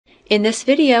In this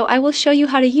video, I will show you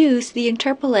how to use the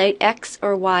Interpolate X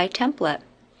or Y template.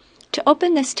 To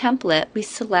open this template, we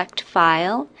select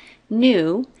File,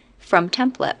 New, from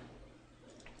Template.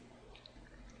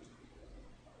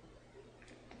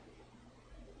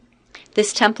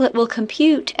 This template will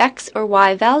compute X or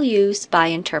Y values by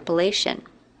interpolation.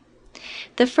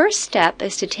 The first step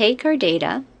is to take our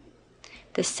data,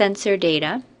 the sensor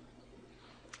data,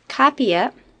 copy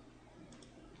it,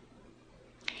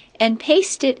 and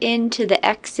paste it into the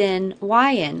X-in,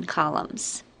 Y-in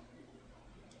columns.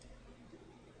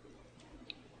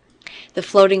 The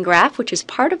floating graph, which is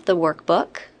part of the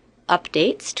workbook,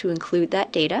 updates to include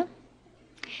that data.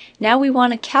 Now we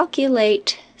want to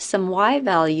calculate some Y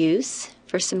values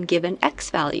for some given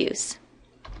X values.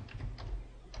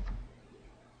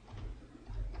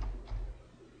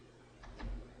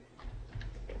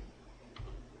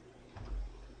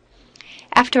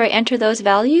 After I enter those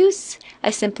values, I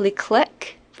simply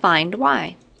click Find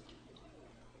Y.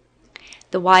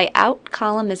 The Y out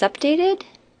column is updated,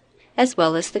 as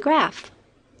well as the graph.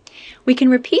 We can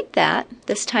repeat that,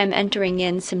 this time entering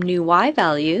in some new Y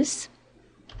values.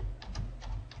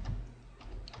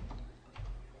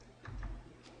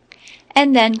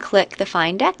 And then click the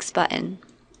Find X button.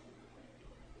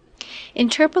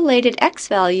 Interpolated X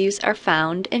values are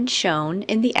found and shown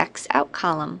in the X out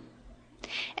column,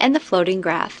 and the floating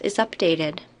graph is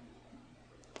updated.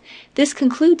 This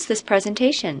concludes this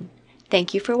presentation.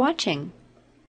 Thank you for watching.